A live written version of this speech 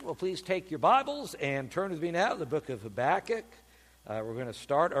Well, please take your Bibles and turn with me now to the book of Habakkuk. We're going to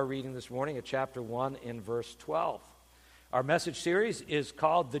start our reading this morning at chapter 1 in verse 12. Our message series is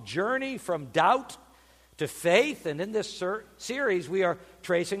called The Journey from Doubt to Faith, and in this series we are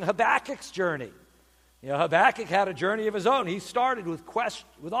tracing Habakkuk's journey. You know, Habakkuk had a journey of his own. He started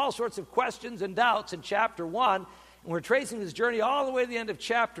with all sorts of questions and doubts in chapter 1, and we're tracing his journey all the way to the end of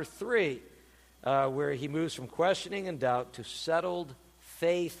chapter 3, where he moves from questioning and doubt to settled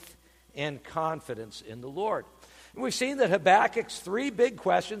faith and confidence in the Lord. And we've seen that Habakkuk's three big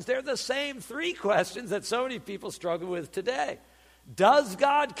questions, they're the same three questions that so many people struggle with today. Does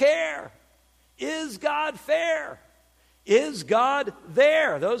God care? Is God fair? Is God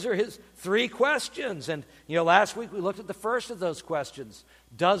there? Those are his three questions. And, last week we looked at the first of those questions.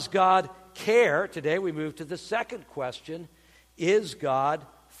 Does God care? Today we move to the second question. Is God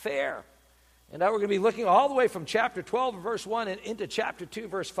fair? And now we're going to be looking all the way from chapter 12, verse 1, and into chapter 2,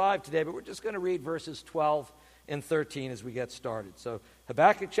 verse 5 today. But we're just going to read verses 12 and 13 as we get started. So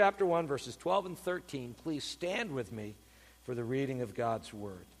Habakkuk chapter 1, verses 12 and 13. Please stand with me for the reading of God's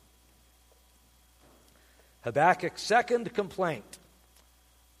word. Habakkuk's second complaint.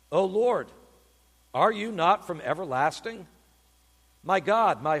 O Lord, are you not from everlasting? My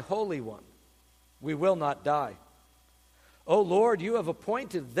God, my Holy One, we will not die. O Lord, you have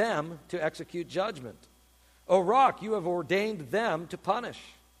appointed them to execute judgment. O Rock, you have ordained them to punish.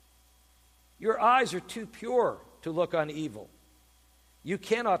 Your eyes are too pure to look on evil. You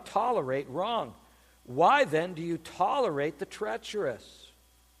cannot tolerate wrong. Why then do you tolerate the treacherous?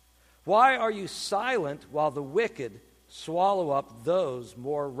 Why are you silent while the wicked swallow up those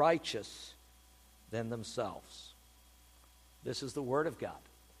more righteous than themselves? This is the word of God.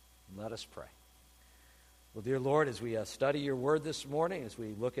 Let us pray. Well, dear Lord, as we study your word this morning, as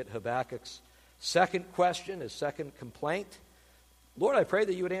we look at Habakkuk's second question, his second complaint, Lord, I pray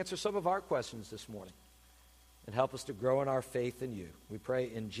that you would answer some of our questions this morning and help us to grow in our faith in you. We pray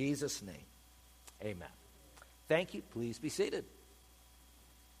in Jesus' name. Amen. Thank you. Please be seated.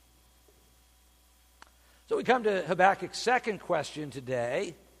 So we come to Habakkuk's second question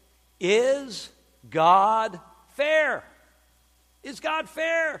today. Is God fair? Is God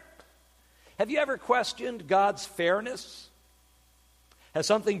fair? Have you ever questioned God's fairness? Has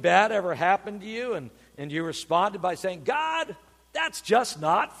something bad ever happened to you and you responded by saying, God, that's just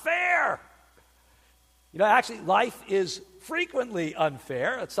not fair? Actually, life is frequently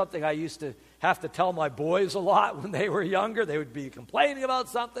unfair. That's something I used to have to tell my boys a lot when they were younger. They would be complaining about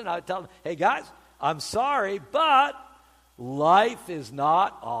something. I would tell them, hey guys, I'm sorry, but life is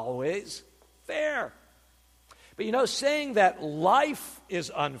not always fair. But saying that life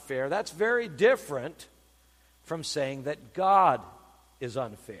is unfair, that's very different from saying that God is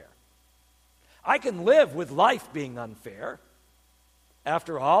unfair. I can live with life being unfair.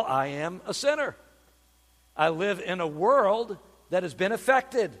 After all, I am a sinner. I live in a world that has been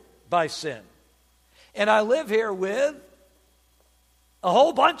affected by sin. And I live here with a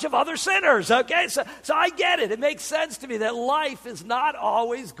whole bunch of other sinners, okay? So I get it. It makes sense to me that life is not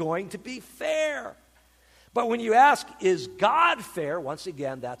always going to be fair. But when you ask, is God fair? Once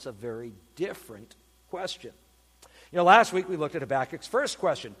again, that's a very different question. Last week we looked at Habakkuk's first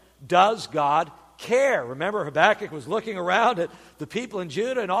question. Does God care? Remember, Habakkuk was looking around at the people in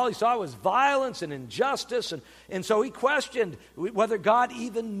Judah, and all he saw was violence and injustice. And so he questioned whether God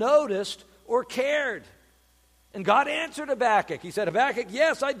even noticed or cared. And God answered Habakkuk. He said, Habakkuk,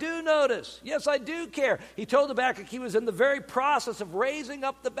 yes, I do notice. Yes, I do care. He told Habakkuk he was in the very process of raising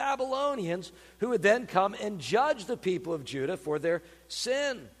up the Babylonians who would then come and judge the people of Judah for their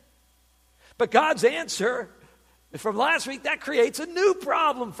sin. But God's answer from last week, that creates a new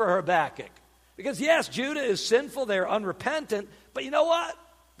problem for Habakkuk. Because yes, Judah is sinful, they're unrepentant, but you know what?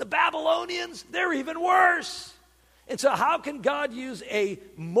 The Babylonians, they're even worse. And so how can God use a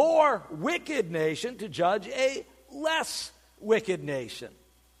more wicked nation to judge a less wicked nation?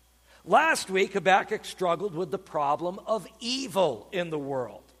 Last week, Habakkuk struggled with the problem of evil in the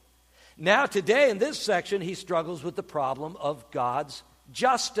world. Now today, in this section, he struggles with the problem of God's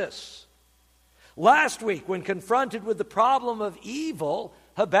justice. Last week, when confronted with the problem of evil,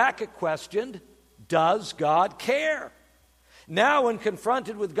 Habakkuk questioned, does God care? Now, when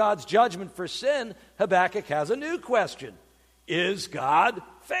confronted with God's judgment for sin, Habakkuk has a new question. Is God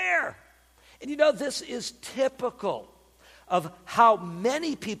fair? And this is typical of how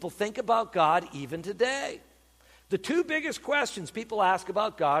many people think about God even today. The two biggest questions people ask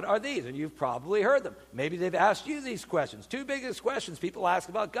about God are these, and you've probably heard them. Maybe they've asked you these questions. Two biggest questions people ask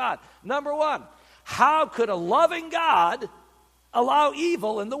about God. Number one, how could a loving God allow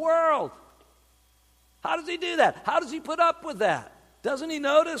evil in the world? How does he do that? How does he put up with that? Doesn't he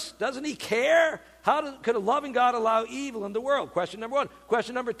notice? Doesn't he care? Could a loving God allow evil in the world? Question number one.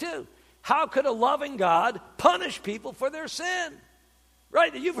 Question number two. How could a loving God punish people for their sin?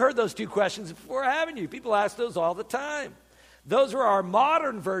 Right? You've heard those two questions before, haven't you? People ask those all the time. Those are our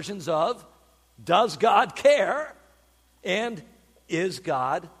modern versions of, does God care? And is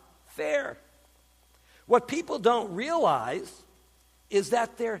God fair? What people don't realize is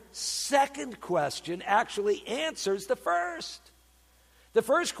that their second question actually answers the first. The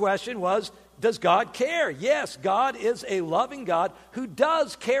first question was, does God care? Yes, God is a loving God who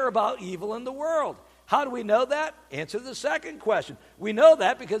does care about evil in the world. How do we know that? Answer the second question. We know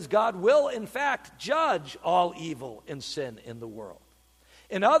that because God will, in fact, judge all evil and sin in the world.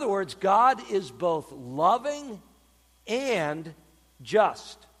 In other words, God is both loving and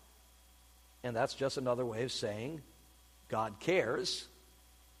just. And that's just another way of saying God cares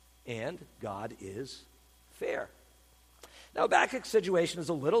and God is fair. Now, Habakkuk's situation is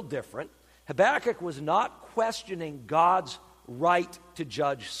a little different. Habakkuk was not questioning God's right to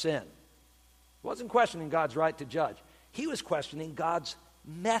judge sin. He wasn't questioning God's right to judge. He was questioning God's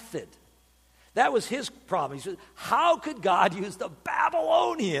method. That was his problem. He said, how could God use the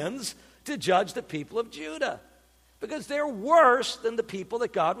Babylonians to judge the people of Judah? Because they're worse than the people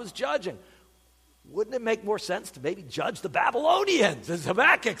that God was judging. Wouldn't it make more sense to maybe judge the Babylonians? Is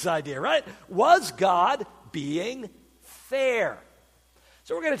Habakkuk's idea, right? Was God being fair?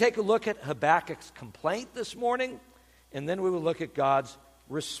 So we're going to take a look at Habakkuk's complaint this morning, and then we will look at God's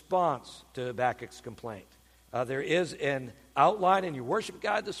response to Habakkuk's complaint. There is an outline in your worship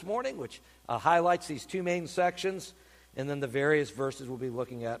guide this morning, which highlights these two main sections, and then the various verses we'll be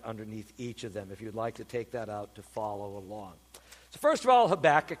looking at underneath each of them, if you'd like to take that out to follow along. So first of all,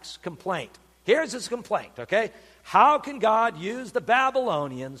 Habakkuk's complaint. Here's his complaint, okay? How can God use the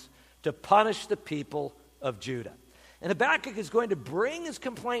Babylonians to punish the people of Judah? And Habakkuk is going to bring his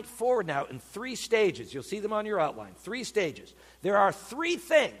complaint forward now in three stages. You'll see them on your outline. 3 stages. There are 3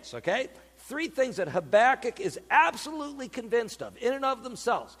 things, okay? 3 things that Habakkuk is absolutely convinced of, in and of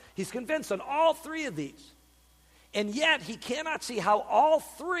themselves. He's convinced on all 3 of these. And yet, he cannot see how all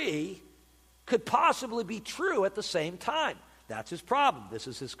 3 could possibly be true at the same time. That's his problem. This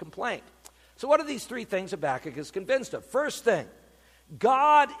is his complaint. So what are these 3 things Habakkuk is convinced of? First thing,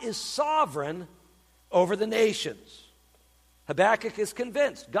 God is sovereign over the nations. Habakkuk is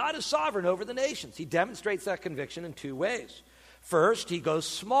convinced God is sovereign over the nations. He demonstrates that conviction in 2 ways. First, he goes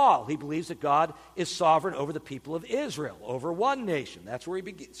small. He believes that God is sovereign over the people of Israel, over one nation. That's where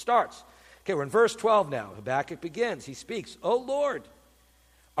he starts. Okay, we're in verse 12 now. Habakkuk begins. He speaks, O Lord,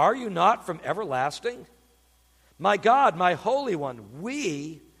 are you not from everlasting? My God, my Holy One,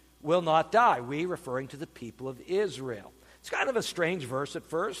 we will not die. We referring to the people of Israel. It's kind of a strange verse at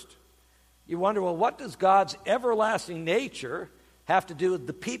first. You wonder, well, what does God's everlasting nature have to do with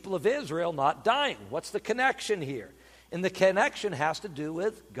the people of Israel not dying? What's the connection here? And the connection has to do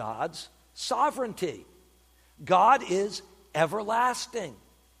with God's sovereignty. God is everlasting.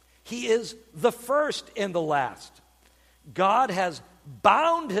 He is the first and the last. God has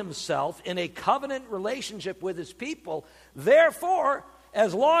bound himself in a covenant relationship with his people. Therefore,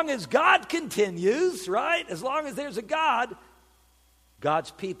 as long as God continues, right, as long as there's a God,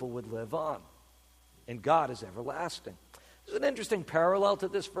 God's people would live on. And God is everlasting. There's an interesting parallel to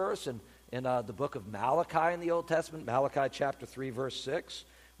this verse in the book of Malachi in the Old Testament, Malachi chapter 3, verse 6,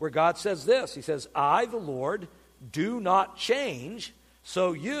 where God says this. He says, I, the Lord, do not change,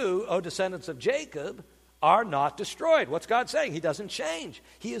 so you, O descendants of Jacob, are not destroyed. What's God saying? He doesn't change.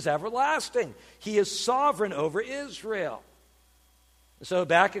 He is everlasting. He is sovereign over Israel. So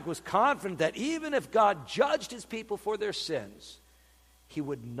Habakkuk was confident that even if God judged his people for their sins, he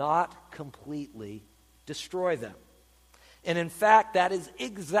would not completely destroy them. And in fact, that is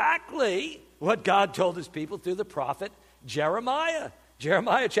exactly what God told his people through the prophet Jeremiah.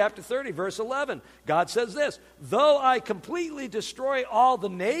 Jeremiah chapter 30, verse 11. God says this, though I completely destroy all the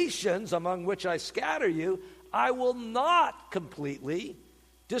nations among which I scatter you, I will not completely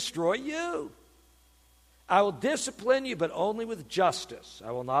destroy you. I will discipline you, but only with justice.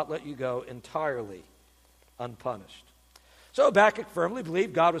 I will not let you go entirely unpunished. So Habakkuk firmly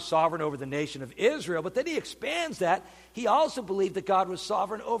believed God was sovereign over the nation of Israel, but then he expands that. He also believed that God was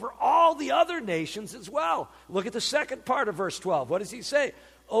sovereign over all the other nations as well. Look at the second part of verse 12. What does he say?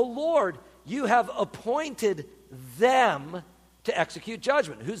 O Lord, you have appointed them to execute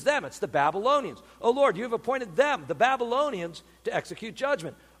judgment. Who's them? It's the Babylonians. O Lord, you have appointed them, the Babylonians, to execute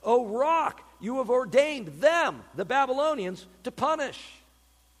judgment. O rock, you have ordained them, the Babylonians, to punish.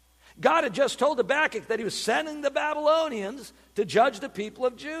 God had just told Habakkuk that he was sending the Babylonians to judge the people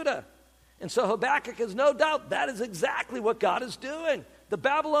of Judah. And so Habakkuk has no doubt that is exactly what God is doing. The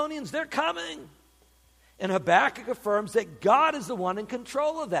Babylonians, they're coming. And Habakkuk affirms that God is the one in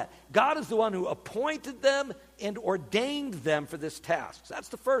control of that. God is the one who appointed them and ordained them for this task. So that's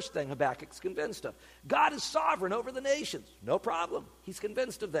the first thing Habakkuk's convinced of. God is sovereign over the nations. No problem. He's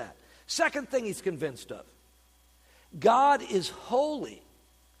convinced of that. Second thing he's convinced of. God is holy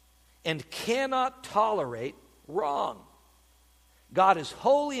and cannot tolerate wrong. God is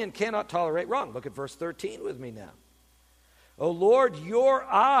holy and cannot tolerate wrong. Look at verse 13 with me now. O Lord, your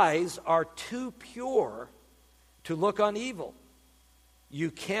eyes are too pure to look on evil. You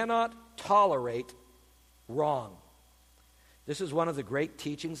cannot tolerate wrong. This is one of the great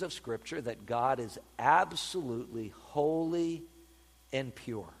teachings of Scripture, that God is absolutely holy and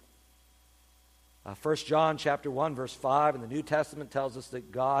pure. 1 John chapter 1, verse 5 in the New Testament tells us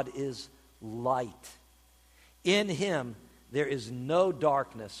that God is light. In him there is no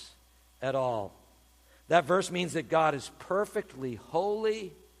darkness at all. That verse means that God is perfectly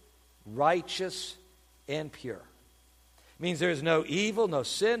holy, righteous, and pure. It means there is no evil, no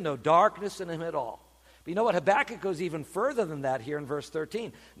sin, no darkness in him at all. But you know what? Habakkuk goes even further than that here in verse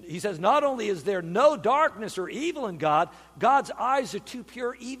 13. He says, not only is there no darkness or evil in God, God's eyes are too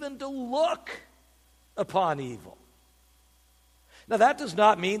pure even to look upon evil. Now, that does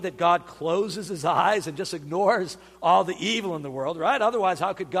not mean that God closes his eyes and just ignores all the evil in the world, right? Otherwise,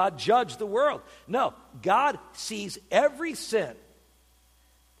 how could God judge the world? No, God sees every sin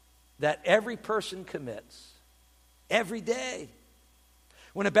that every person commits every day.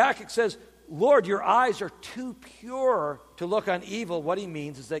 When Habakkuk says, Lord, your eyes are too pure to look on evil, what he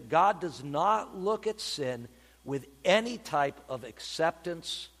means is that God does not look at sin with any type of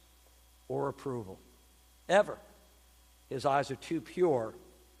acceptance or approval, ever. His eyes are too pure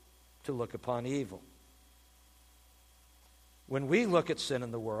to look upon evil. When we look at sin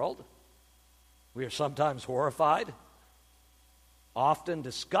in the world, we are sometimes horrified, often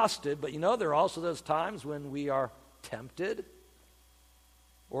disgusted, but there are also those times when we are tempted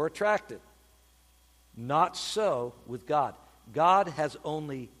or attracted. Not so with God. God has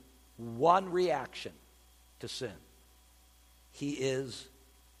only one reaction to sin. He is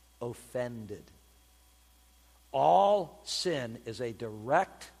offended. All sin is a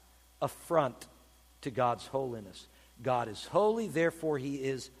direct affront to God's holiness. God is holy, therefore he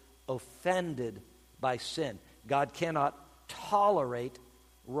is offended by sin. God cannot tolerate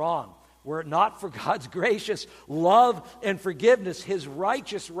wrong. Were it not for God's gracious love and forgiveness, his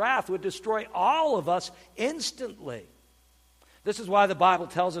righteous wrath would destroy all of us instantly. This is why the Bible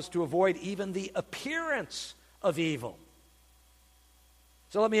tells us to avoid even the appearance of evil.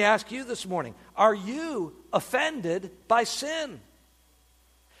 So let me ask you this morning, are you offended by sin?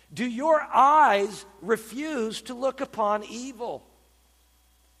 Do your eyes refuse to look upon evil?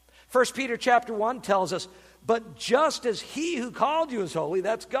 1 Peter chapter 1 tells us, but just as he who called you is holy,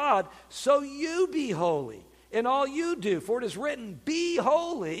 that's God, so you be holy in all you do. For it is written, be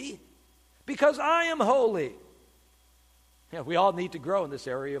holy because I am holy. We all need to grow in this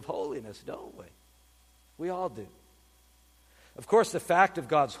area of holiness, don't we? We all do. Of course, the fact of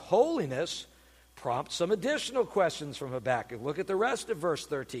God's holiness prompts some additional questions from Habakkuk. Look at the rest of verse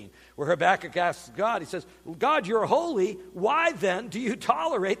 13, where Habakkuk asks God, he says, God, you're holy. Why then do you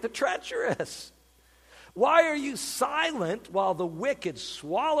tolerate the treacherous? Why are you silent while the wicked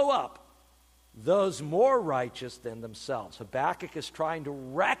swallow up those more righteous than themselves? Habakkuk is trying to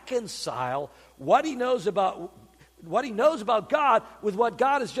reconcile what he knows about God with what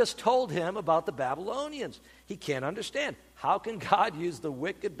God has just told him about the Babylonians. He can't understand. How can God use the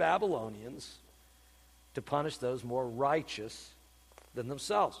wicked Babylonians to punish those more righteous than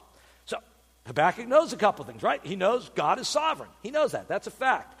themselves? So Habakkuk knows a couple things, right? He knows God is sovereign. He knows that. That's a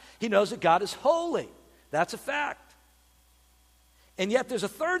fact. He knows that God is holy. That's a fact. And yet there's a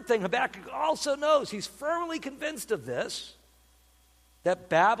third thing Habakkuk also knows. He's firmly convinced of this, that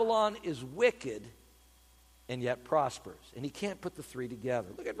Babylon is wicked and yet prospers. And he can't put the three together.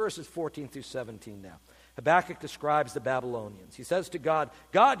 Look at verses 14 through 17 now. Habakkuk describes the Babylonians. He says to God,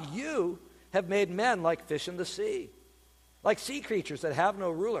 God, you have made men like fish in the sea, like sea creatures that have no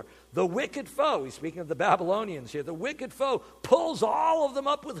ruler. The wicked foe, he's speaking of the Babylonians here, the wicked foe pulls all of them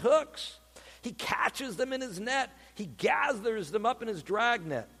up with hooks. He catches them in his net. He gathers them up in his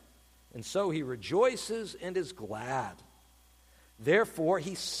dragnet. And so he rejoices and is glad. Therefore,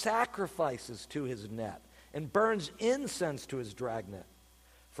 he sacrifices to his net and burns incense to his dragnet.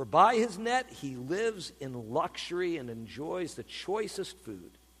 For by his net he lives in luxury and enjoys the choicest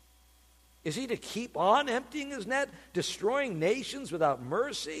food. Is he to keep on emptying his net, destroying nations without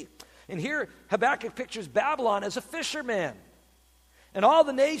mercy? And here Habakkuk pictures Babylon as a fisherman. and all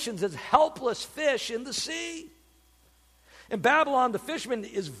the nations as helpless fish in the sea. In Babylon, the fisherman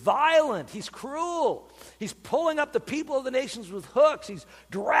is violent. He's cruel. He's pulling up the people of the nations with hooks. He's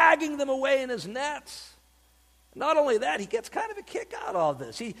dragging them away in his nets. Not only that, he gets kind of a kick out of all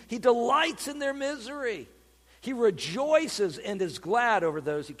this. He delights in their misery. He rejoices and is glad over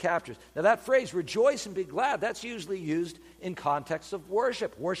those he captures. Now that phrase, rejoice and be glad, that's usually used in contexts of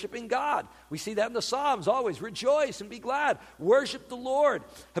worship, worshiping God. We see that in the Psalms always. Rejoice and be glad. Worship the Lord.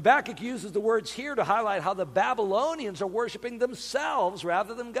 Habakkuk uses the words here to highlight how the Babylonians are worshiping themselves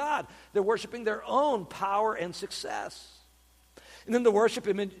rather than God. They're worshiping their own power and success. And then the worship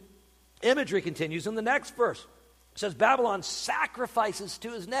imagery continues in the next verse. It says, Babylon sacrifices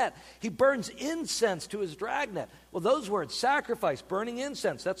to his net. He burns incense to his dragnet. Well, those words, sacrifice, burning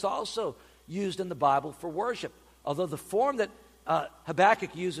incense, that's also used in the Bible for worship. Although the form that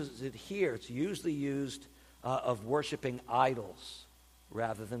Habakkuk uses it here, it's usually used of worshiping idols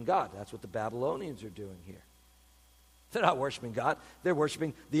rather than God. That's what the Babylonians are doing here. They're not worshiping God. They're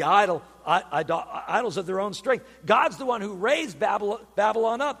worshiping the idols of their own strength. God's the one who raised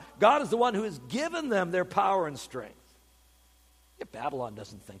Babylon up. God is the one who has given them their power and strength. Yet Babylon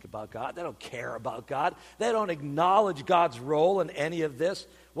doesn't think about God. They don't care about God. They don't acknowledge God's role in any of this.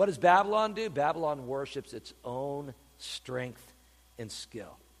 What does Babylon do? Babylon worships its own strength and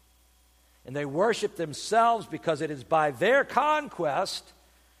skill. And they worship themselves because it is by their conquest,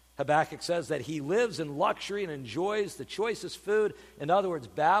 Habakkuk says, that he lives in luxury and enjoys the choicest food. In other words,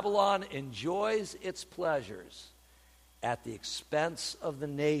 Babylon enjoys its pleasures at the expense of the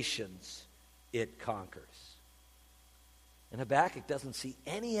nations it conquers. And Habakkuk doesn't see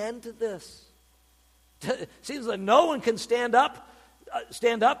any end to this. It seems like no one can stand up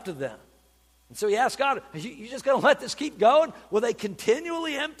to them. And so he asks God, are you just going to let this keep going? Will they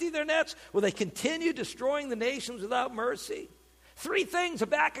continually empty their nets? Will they continue destroying the nations without mercy? 3 things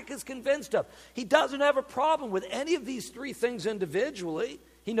Habakkuk is convinced of. He doesn't have a problem with any of these 3 things individually.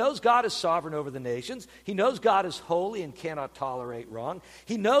 He knows God is sovereign over the nations. He knows God is holy and cannot tolerate wrong.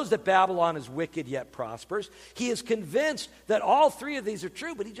 He knows that Babylon is wicked yet prospers. He is convinced that all 3 of these are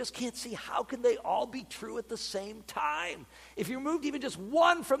true, but he just can't see how can they all be true at the same time. If you removed even just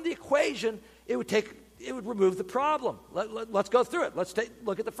one from the equation, it would remove the problem. Let's go through it. Let's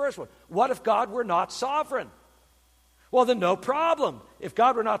look at the first one. What if God were not sovereign? Well, then no problem. If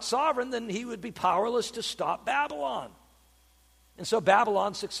God were not sovereign, then he would be powerless to stop Babylon. And so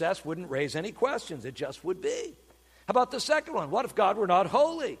Babylon's success wouldn't raise any questions. It just would be. How about the second one? What if God were not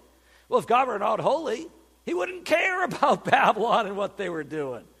holy? Well, if God were not holy, he wouldn't care about Babylon and what they were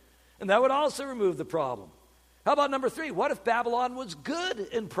doing. And that would also remove the problem. How about number 3? What if Babylon was good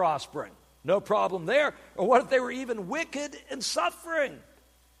and prospering? No problem there. Or what if they were even wicked and suffering?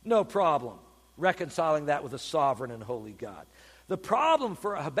 No problem. Reconciling that with a sovereign and holy God. The problem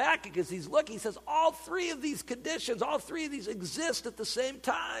for Habakkuk is he says all 3 of these conditions, all 3 of these exist at the same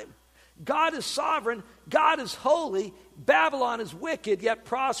time. God is sovereign, God is holy, Babylon is wicked yet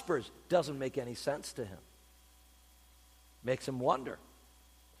prospers. Doesn't make any sense to him. Makes him wonder,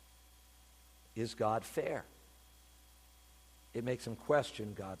 is God fair? It makes him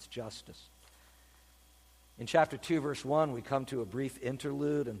question God's justice. In chapter 2, verse 1, we come to a brief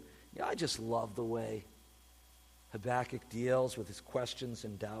interlude, and I just love the way Habakkuk deals with his questions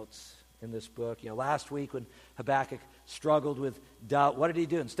and doubts in this book. Last week when Habakkuk struggled with doubt, what did he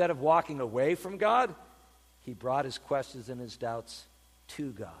do? Instead of walking away from God, he brought his questions and his doubts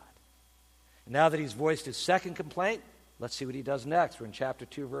to God. And now that he's voiced his second complaint, let's see what he does next. We're in chapter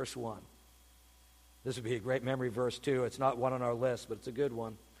 2, verse 1. This would be a great memory verse, too. It's not one on our list, but it's a good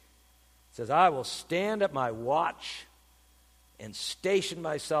one. It says, I will stand at my watch and station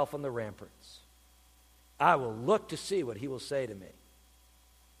myself on the ramparts. I will look to see what he will say to me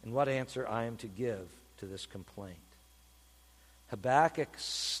and what answer I am to give to this complaint. Habakkuk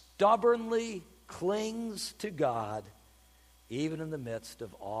stubbornly clings to God even in the midst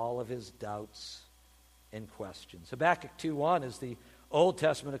of all of his doubts and questions. Habakkuk 2:1 is the Old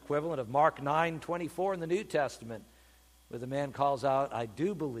Testament equivalent of Mark 9:24 in the New Testament, where the man calls out, I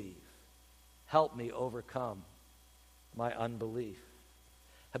do believe. Help me overcome my unbelief.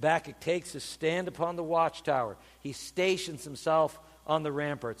 Habakkuk takes his stand upon the watchtower. He stations himself on the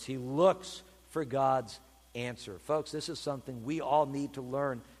ramparts. He looks for God's answer. Folks, this is something we all need to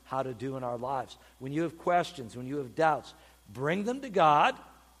learn how to do in our lives. When you have questions, when you have doubts, bring them to God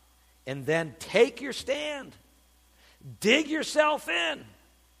and then take your stand. Dig yourself in.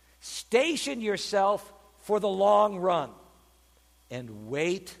 Station yourself for the long run and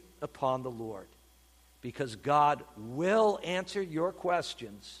wait upon the Lord. Because God will answer your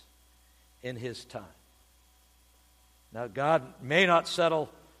questions in his time. Now, God may not settle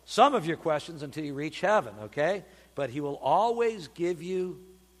some of your questions until you reach heaven, okay? But he will always give you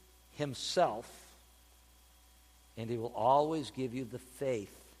himself, and he will always give you the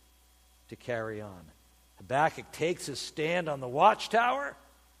faith to carry on. Habakkuk takes his stand on the watchtower,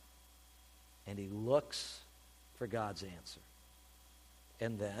 and he looks for God's answer.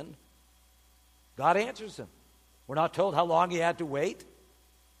 And then God answers him. We're not told how long he had to wait,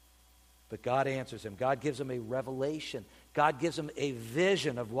 but God answers him. God gives him a revelation. God gives him a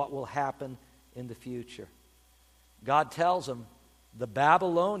vision of what will happen in the future. God tells him the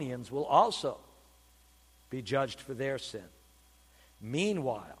Babylonians will also be judged for their sin.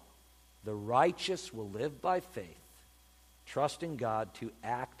 Meanwhile, the righteous will live by faith, trusting God to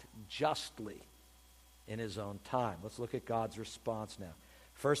act justly in his own time. Let's look at God's response now.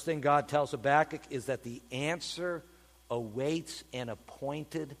 First thing God tells Habakkuk is that the answer awaits an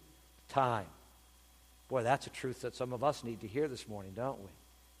appointed time. Boy, that's a truth that some of us need to hear this morning, don't we?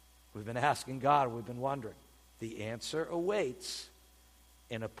 We've been asking God, we've been wondering. The answer awaits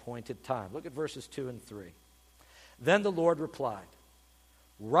an appointed time. Look at verses 2 and 3. Then the Lord replied,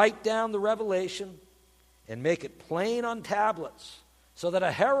 "Write down the revelation and make it plain on tablets, so that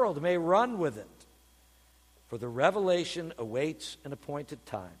a herald may run with it. For the revelation awaits an appointed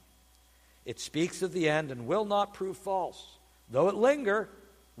time. It speaks of the end and will not prove false. Though it linger,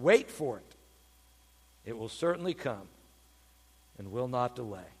 wait for it. It will certainly come and will not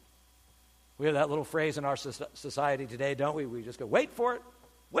delay." We have that little phrase in our society today, don't we? We just go, wait for it,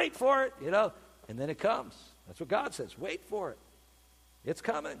 and then it comes. That's what God says. Wait for it. It's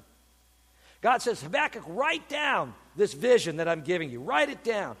coming. God says, Habakkuk, write down this vision that I'm giving you. Write it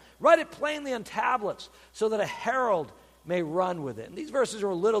down. Write it plainly on tablets so that a herald may run with it. And these verses are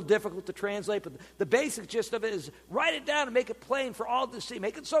a little difficult to translate, but the basic gist of it is write it down and make it plain for all to see.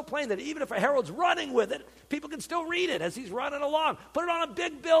 Make it so plain that even if a herald's running with it, people can still read it as he's running along. Put it on a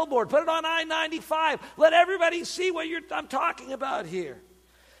big billboard. Put it on I-95. Let everybody see what I'm talking about here.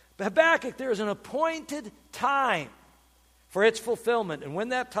 But Habakkuk, there is an appointed time for its fulfillment. And when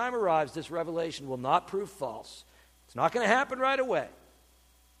that time arrives, this revelation will not prove false. It's not going to happen right away.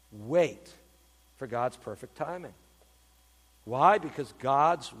 Wait for God's perfect timing. Why? Because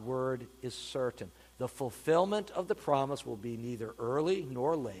God's word is certain. The fulfillment of the promise will be neither early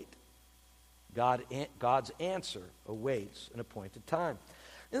nor late. God's answer awaits an appointed time.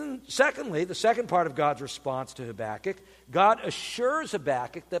 And secondly, the second part of God's response to Habakkuk, God assures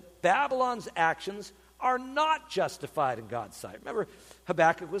Habakkuk that Babylon's actions are not justified in God's sight. Remember,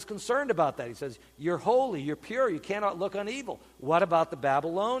 Habakkuk was concerned about that. He says, you're holy, you're pure, you cannot look on evil. What about the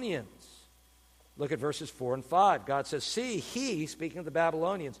Babylonians? Look at verses 4 and 5. God says, see, he, speaking of the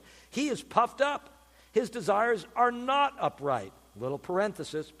Babylonians, he is puffed up. His desires are not upright. Little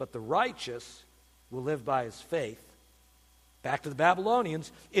parenthesis, but the righteous will live by his faith. Back to the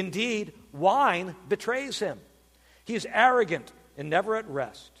Babylonians. Indeed, wine betrays him. He is arrogant and never at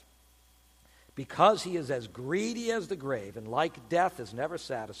rest. Because he is as greedy as the grave, and like death is never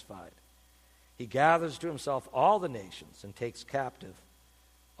satisfied. He gathers to himself all the nations and takes captive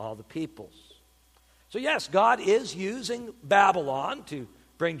all the peoples. So yes, God is using Babylon to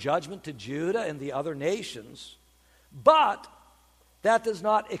bring judgment to Judah and the other nations, but that does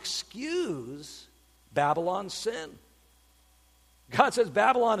not excuse Babylon's sin. God says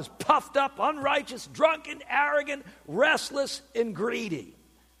Babylon is puffed up, unrighteous, drunken, arrogant, restless, and greedy.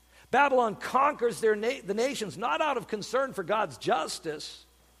 Babylon conquers the nations not out of concern for God's justice,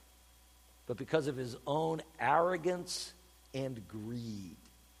 but because of his own arrogance and greed.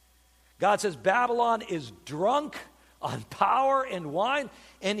 God says Babylon is drunk on power and wine,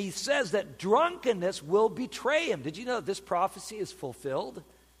 and he says that drunkenness will betray him. Did you know that this prophecy is fulfilled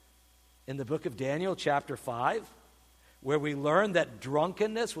in the book of Daniel, chapter 5, where we learn that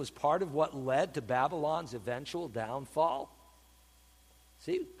drunkenness was part of what led to Babylon's eventual downfall?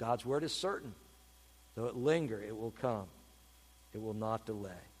 See, God's word is certain. Though it linger, it will come. It will not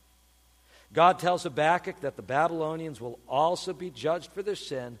delay. God tells Habakkuk that the Babylonians will also be judged for their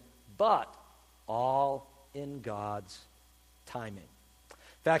sin, but all in God's timing.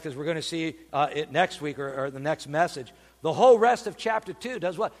 In fact, as we're going to see it next week or the next message, the whole rest of chapter 2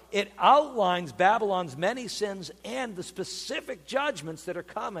 does what? It outlines Babylon's many sins and the specific judgments that are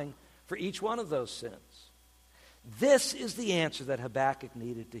coming for each one of those sins. This is the answer that Habakkuk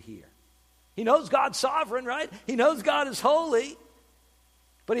needed to hear. He knows God's sovereign, right? He knows God is holy.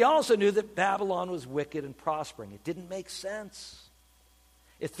 But he also knew that Babylon was wicked and prospering. It didn't make sense.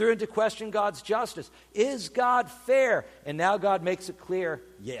 It threw into question God's justice. Is God fair? And now God makes it clear,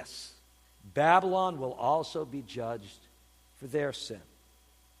 yes. Babylon will also be judged for their sin.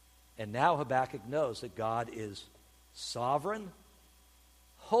 And now Habakkuk knows that God is sovereign,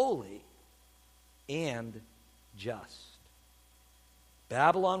 holy, and just.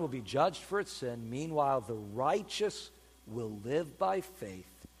 Babylon will be judged for its sin. Meanwhile, the righteous will live by faith,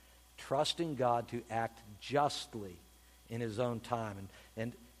 trusting God to act justly in his own time.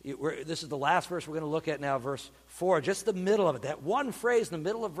 This is the last verse we're going to look at now, verse 4, just the middle of it. That one phrase in the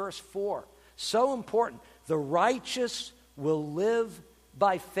middle of verse 4, so important. The righteous will live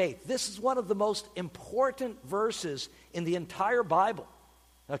by faith. This is one of the most important verses in the entire Bible.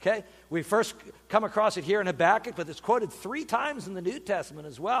 Okay? We first come across it here in Habakkuk, but it's quoted 3 times in the New Testament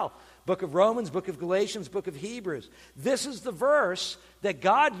as well. Book of Romans, book of Galatians, book of Hebrews. This is the verse that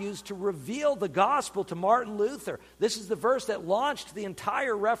God used to reveal the gospel to Martin Luther. This is the verse that launched the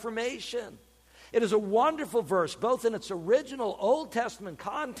entire Reformation. It is a wonderful verse, both in its original Old Testament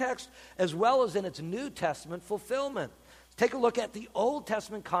context as well as in its New Testament fulfillment. Take a look at the Old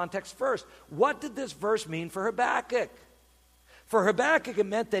Testament context first. What did this verse mean for Habakkuk? For Habakkuk, it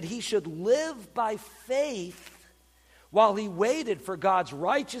meant that he should live by faith while he waited for God's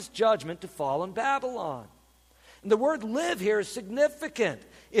righteous judgment to fall on Babylon. And the word live here is significant.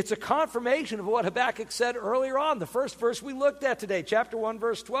 It's a confirmation of what Habakkuk said earlier on, the first verse we looked at today, chapter 1,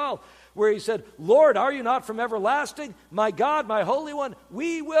 verse 12, where he said, Lord, are you not from everlasting? My God, my Holy One,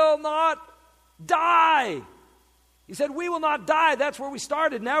 we will not die. He said, we will not die. That's where we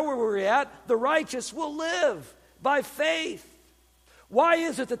started. Now where we're at, the righteous will live by faith. Why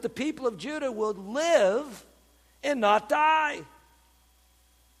is it that the people of Judah will live and not die?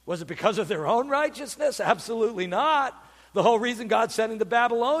 Was it because of their own righteousness? Absolutely not. The whole reason God's sending the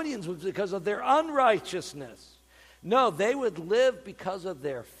Babylonians was because of their unrighteousness. No, they would live because of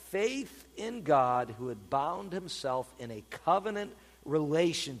their faith in God, who had bound himself in a covenant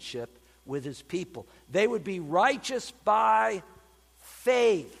relationship with his people. They would be righteous by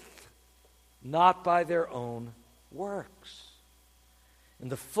faith, not by their own works. And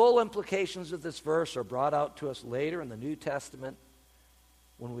the full implications of this verse are brought out to us later in the New Testament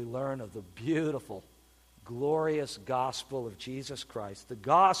when we learn of the beautiful, glorious gospel of Jesus Christ. The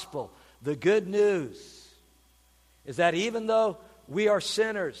gospel, the good news, is that even though we are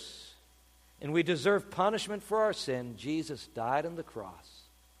sinners and we deserve punishment for our sin, Jesus died on the cross.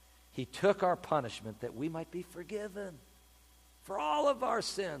 He took our punishment that we might be forgiven for all of our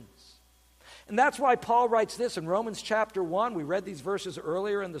sins. And that's why Paul writes this in Romans chapter 1. We read these verses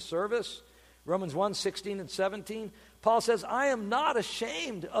earlier in the service. Romans 1, 16 and 17. Paul says, I am not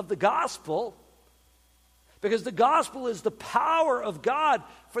ashamed of the gospel, because the gospel is the power of God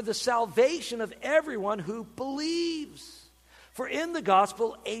for the salvation of everyone who believes. For in the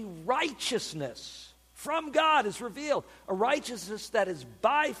gospel, a righteousness from God is revealed, a righteousness that is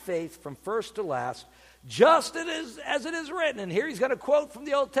by faith from first to last, just as it is written. And here he's going to quote from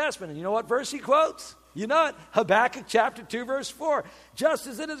the Old Testament. And you know what verse he quotes? You know it. Habakkuk chapter 2, verse 4. Just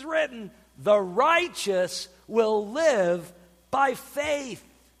as it is written, the righteous will live by faith.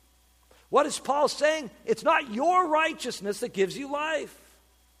 What is Paul saying? It's not your righteousness that gives you life.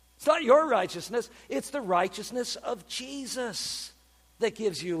 It's not your righteousness. It's the righteousness of Jesus that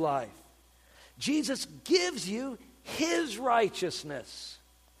gives you life. Jesus gives you his righteousness.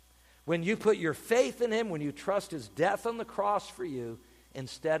 When you put your faith in him, when you trust his death on the cross for you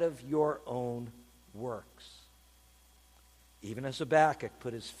instead of your own works. Even as Habakkuk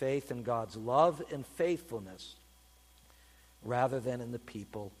put his faith in God's love and faithfulness rather than in the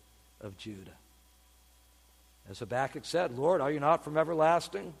people of Judah. As Habakkuk said, Lord, are you not from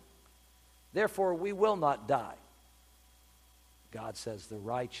everlasting? Therefore we will not die. God says the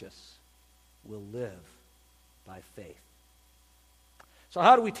righteous will live by faith. So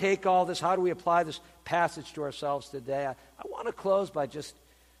how do we take all this? How do we apply this passage to ourselves today? I want to close by just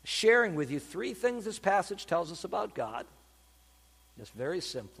sharing with you 3 things this passage tells us about God. Just very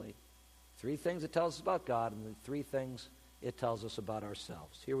simply. 3 things it tells us about God, and then 3 things it tells us about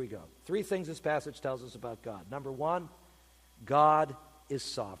ourselves. Here we go. 3 things this passage tells us about God. Number 1, God is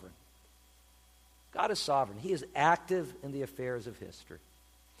sovereign. God is sovereign. He is active in the affairs of history.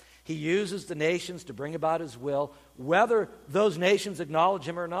 He uses the nations to bring about his will, whether those nations acknowledge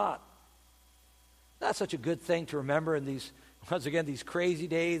him or not. That's such a good thing to remember in these, once again, these crazy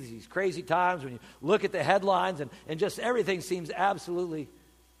days, these crazy times when you look at the headlines and just everything seems absolutely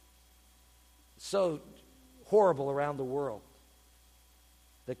so horrible around the world.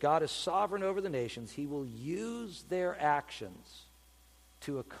 That God is sovereign over the nations. He will use their actions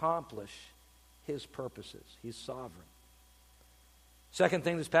to accomplish his purposes. He's sovereign. Second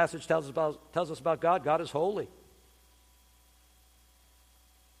thing this passage tells us about God, God is holy.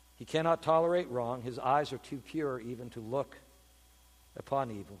 He cannot tolerate wrong. His eyes are too pure even to look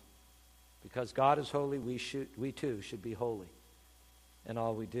upon evil. Because God is holy, we too should be holy in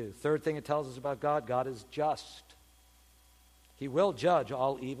all we do. Third thing it tells us about God, God is just. He will judge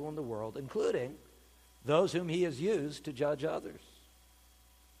all evil in the world, including those whom he has used to judge others.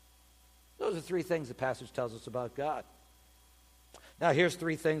 Those are three things the passage tells us about God. Now, here's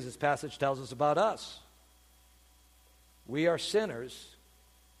three things this passage tells us about us. We are sinners,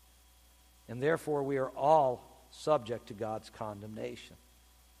 and therefore we are all subject to God's condemnation.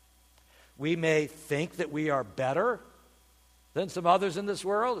 We may think that we are better than some others in this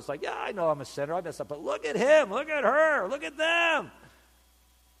world. It's like, yeah, I know I'm a sinner, I mess up, but look at him, look at her, look at them.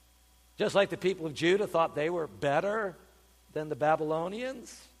 Just like the people of Judah thought they were better than the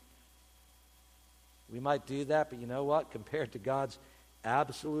Babylonians. We might do that, but you know what? Compared to God's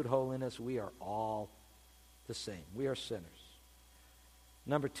absolute holiness, we are all the same. We are sinners.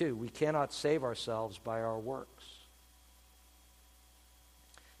 Number two, we cannot save ourselves by our works.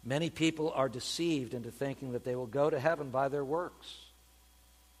 Many people are deceived into thinking that they will go to heaven by their works,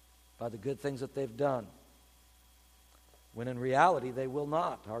 by the good things that they've done, when in reality they will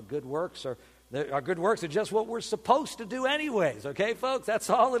not. Our good works are just what we're supposed to do anyways, okay, folks?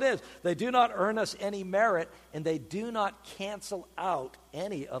 That's all it is. They do not earn us any merit, and they do not cancel out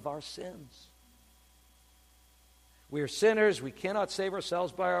any of our sins. We are sinners. We cannot save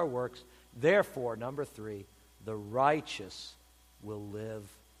ourselves by our works. Therefore, number three, the righteous will live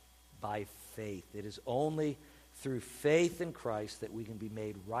by faith. It is only through faith in Christ that we can be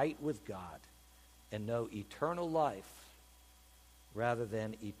made right with God and know eternal life rather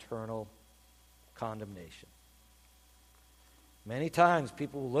than eternal condemnation. Many times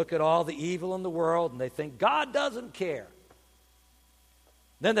people will look at all the evil in the world and they think God doesn't care.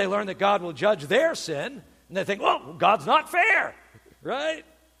 Then they learn that God will judge their sin and they think, well, God's not fair, right?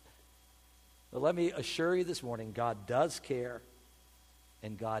 But let me assure you this morning, God does care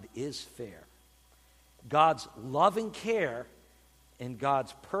and God is fair. God's loving care and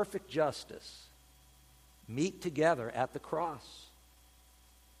God's perfect justice meet together at the cross,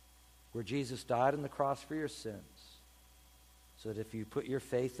 where Jesus died on the cross for your sins, so that if you put your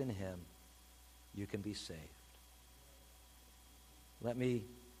faith in him, you can be saved. Let me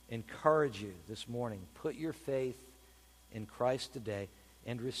encourage you this morning, put your faith in Christ today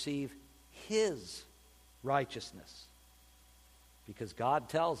and receive his righteousness. Because God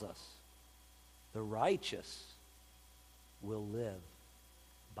tells us the righteous will live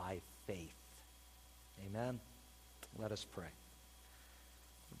by faith. Amen? Let us pray.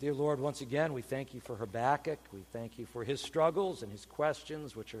 Dear Lord, once again, we thank you for Habakkuk. We thank you for his struggles and his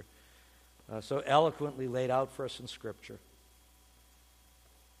questions, which are so eloquently laid out for us in Scripture.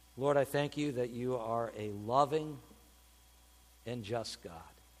 Lord, I thank you that you are a loving and just God.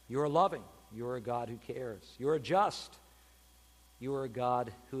 You are loving. You are a God who cares. You are just. You are a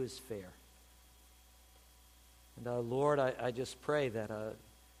God who is fair. And Lord, I just pray that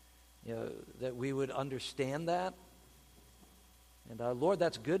that we would understand that. And Lord,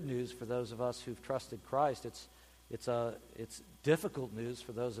 that's good news for those of us who've trusted Christ. It's difficult news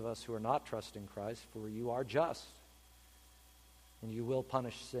for those of us who are not trusting Christ, for you are just, and you will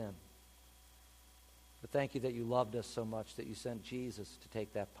punish sin. But thank you that you loved us so much that you sent Jesus to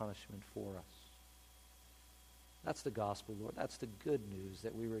take that punishment for us. That's the gospel, Lord. That's the good news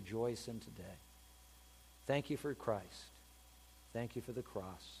that we rejoice in today. Thank you for Christ. Thank you for the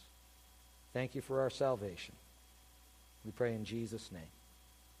cross. Thank you for our salvation. We pray in Jesus' name.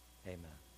 Amen.